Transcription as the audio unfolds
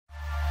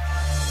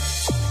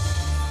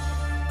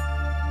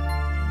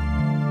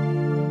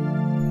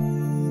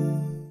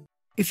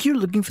If you're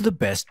looking for the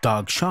best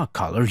dog shock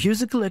collar,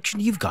 here's a collection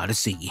you've got to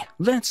see.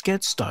 Let's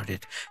get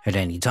started. At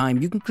any time,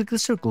 you can click the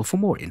circle for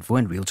more info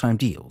and real-time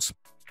deals.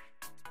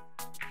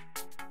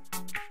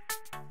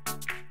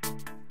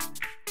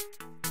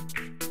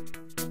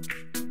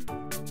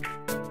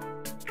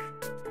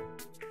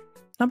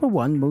 Number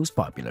 1 most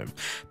popular,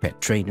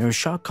 Petrainer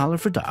shock collar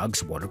for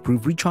dogs,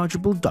 waterproof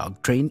rechargeable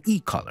dog train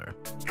e-collar.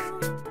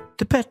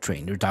 The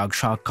Petrainer dog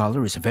shock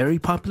collar is a very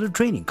popular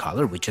training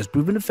collar which has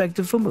proven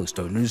effective for most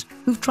owners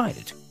who've tried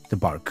it. The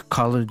bark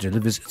collar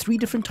delivers 3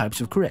 different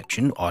types of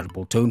correction,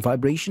 audible tone,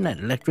 vibration, and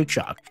electric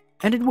shock,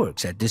 and it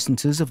works at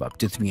distances of up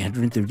to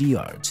 330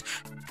 yards.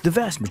 The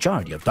vast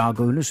majority of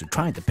dog owners who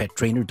tried the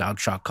Petrainer dog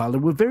shock collar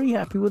were very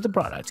happy with the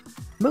product.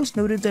 Most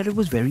noted that it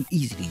was very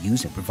easy to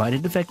use and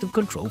provided effective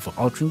control for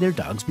altering their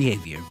dog's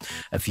behavior.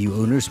 A few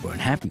owners weren't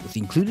happy with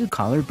the included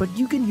collar, but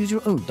you can use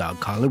your own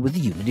dog collar with the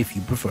unit if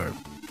you prefer.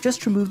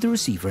 Just remove the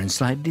receiver and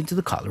slide it into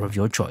the collar of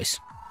your choice.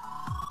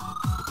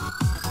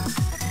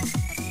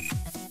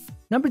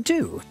 Number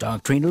 2,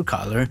 Dog Trainer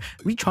Collar,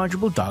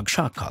 rechargeable dog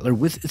shock collar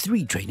with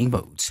 3 training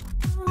modes.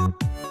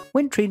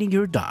 When training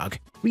your dog,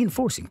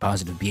 reinforcing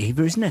positive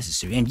behavior is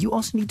necessary, and you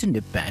also need to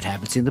nip bad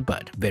habits in the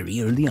bud very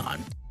early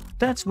on.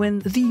 That's when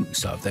the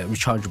use of the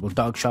rechargeable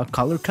dog shock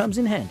collar comes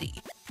in handy.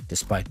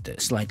 Despite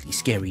the slightly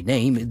scary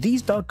name,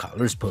 these dog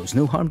collars pose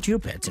no harm to your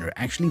pets and are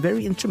actually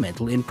very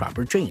instrumental in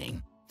proper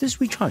training. This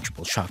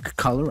rechargeable shock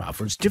collar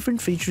offers different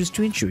features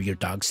to ensure your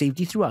dog's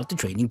safety throughout the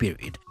training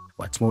period.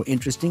 What's more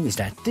interesting is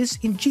that this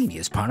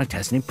ingenious product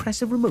has an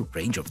impressive remote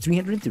range of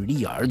 330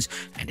 yards,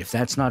 and if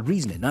that's not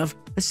reason enough,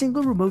 a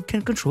single remote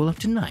can control up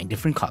to 9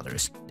 different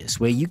collars.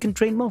 This way you can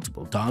train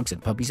multiple dogs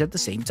and puppies at the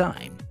same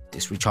time.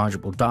 This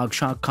rechargeable dog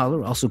shock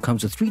collar also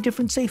comes with 3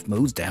 different safe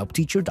modes to help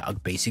teach your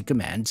dog basic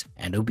commands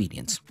and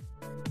obedience.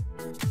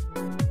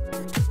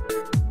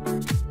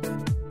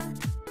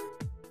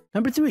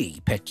 Number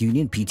 3, Pet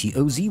Union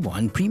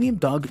PTO-Z1 Premium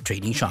Dog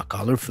Training Shock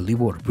Collar, fully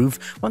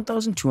waterproof,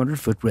 1,200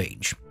 foot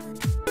range.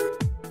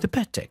 The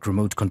PetTech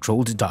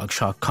remote-controlled dog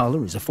shock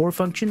collar is a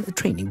 4-function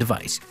training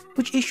device,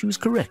 which issues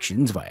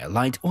corrections via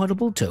light,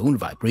 audible tone,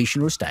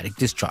 vibration, or static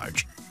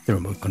discharge. The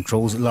remote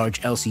control's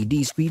large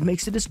LCD screen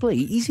makes the display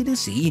easy to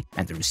see,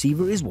 and the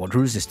receiver is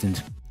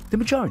water-resistant. The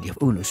majority of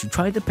owners who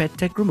tried the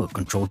PetTech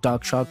remote-controlled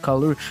dog shock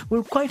collar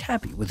were quite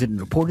happy with it and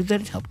reported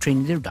that it helped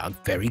train their dog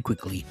very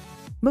quickly.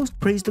 Most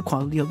praised the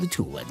quality of the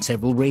tool, and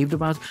several raved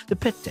about the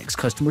PetTech's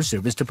customer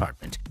service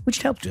department,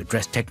 which helped to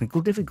address technical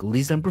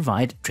difficulties and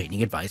provide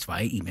training advice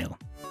via email.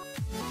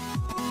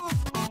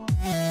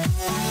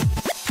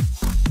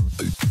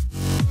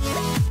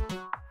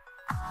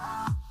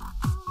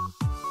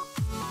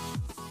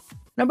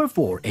 Number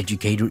 4,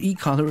 Educator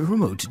e-collar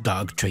remote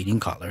dog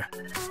training collar.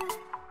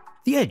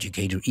 The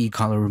Educator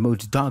e-collar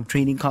remote dog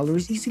training collar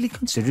is easily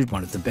considered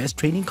one of the best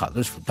training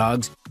collars for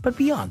dogs, but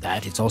beyond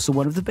that, it's also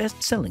one of the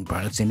best-selling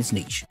products in its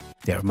niche.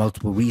 There are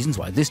multiple reasons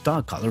why this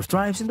dog collar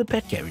thrives in the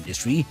pet care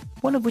industry,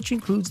 one of which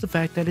includes the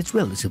fact that it's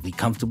relatively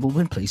comfortable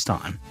when placed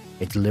on.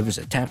 It delivers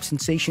a tap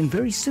sensation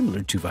very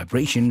similar to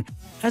vibration,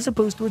 as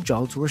opposed to a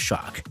jolt or a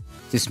shock.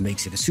 This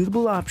makes it a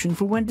suitable option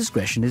for when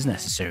discretion is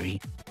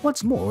necessary.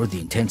 What's more, the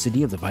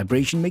intensity of the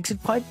vibration makes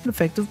it quite an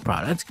effective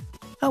product.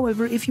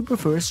 However, if you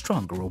prefer a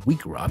stronger or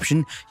weaker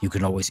option, you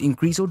can always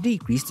increase or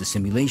decrease the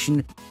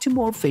simulation to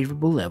more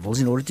favorable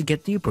levels in order to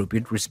get the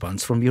appropriate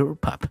response from your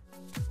pup.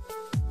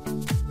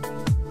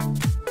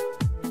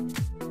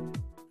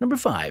 Number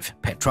 5,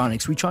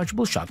 Petronix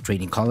rechargeable shock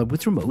training collar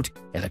with remote,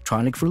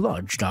 electronic for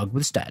large dog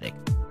with static.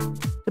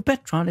 The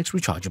Petronix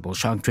rechargeable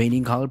shock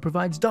training collar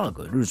provides dog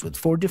owners with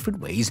 4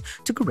 different ways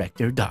to correct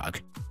their dog.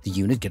 The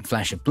unit can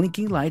flash a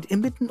blinking light,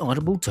 emit an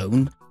audible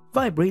tone,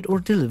 vibrate, or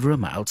deliver a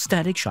mild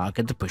static shock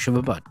at the push of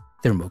a button.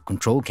 The remote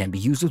control can be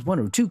used with 1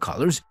 or 2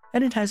 collars,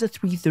 and it has a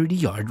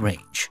 330-yard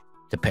range.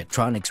 The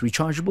Petronix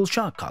rechargeable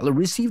shock collar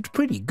received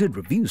pretty good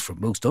reviews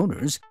from most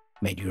owners.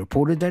 Many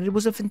reported that it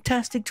was a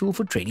fantastic tool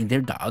for training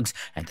their dogs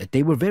and that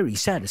they were very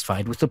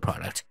satisfied with the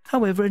product.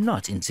 However, a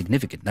not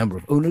insignificant number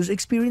of owners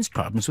experienced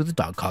problems with the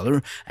dog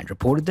collar and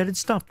reported that it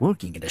stopped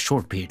working in a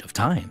short period of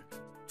time.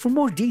 For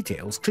more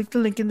details, click the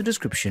link in the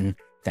description.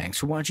 Thanks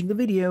for watching the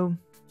video.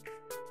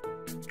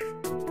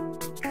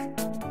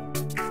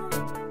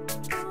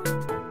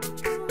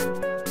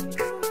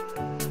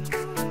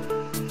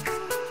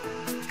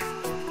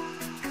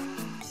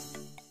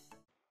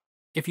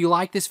 If you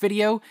like this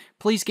video,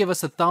 please give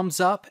us a thumbs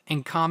up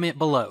and comment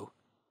below.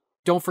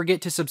 Don't forget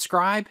to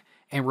subscribe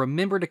and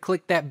remember to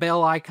click that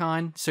bell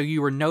icon so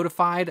you are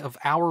notified of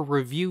our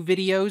review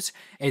videos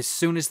as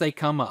soon as they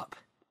come up.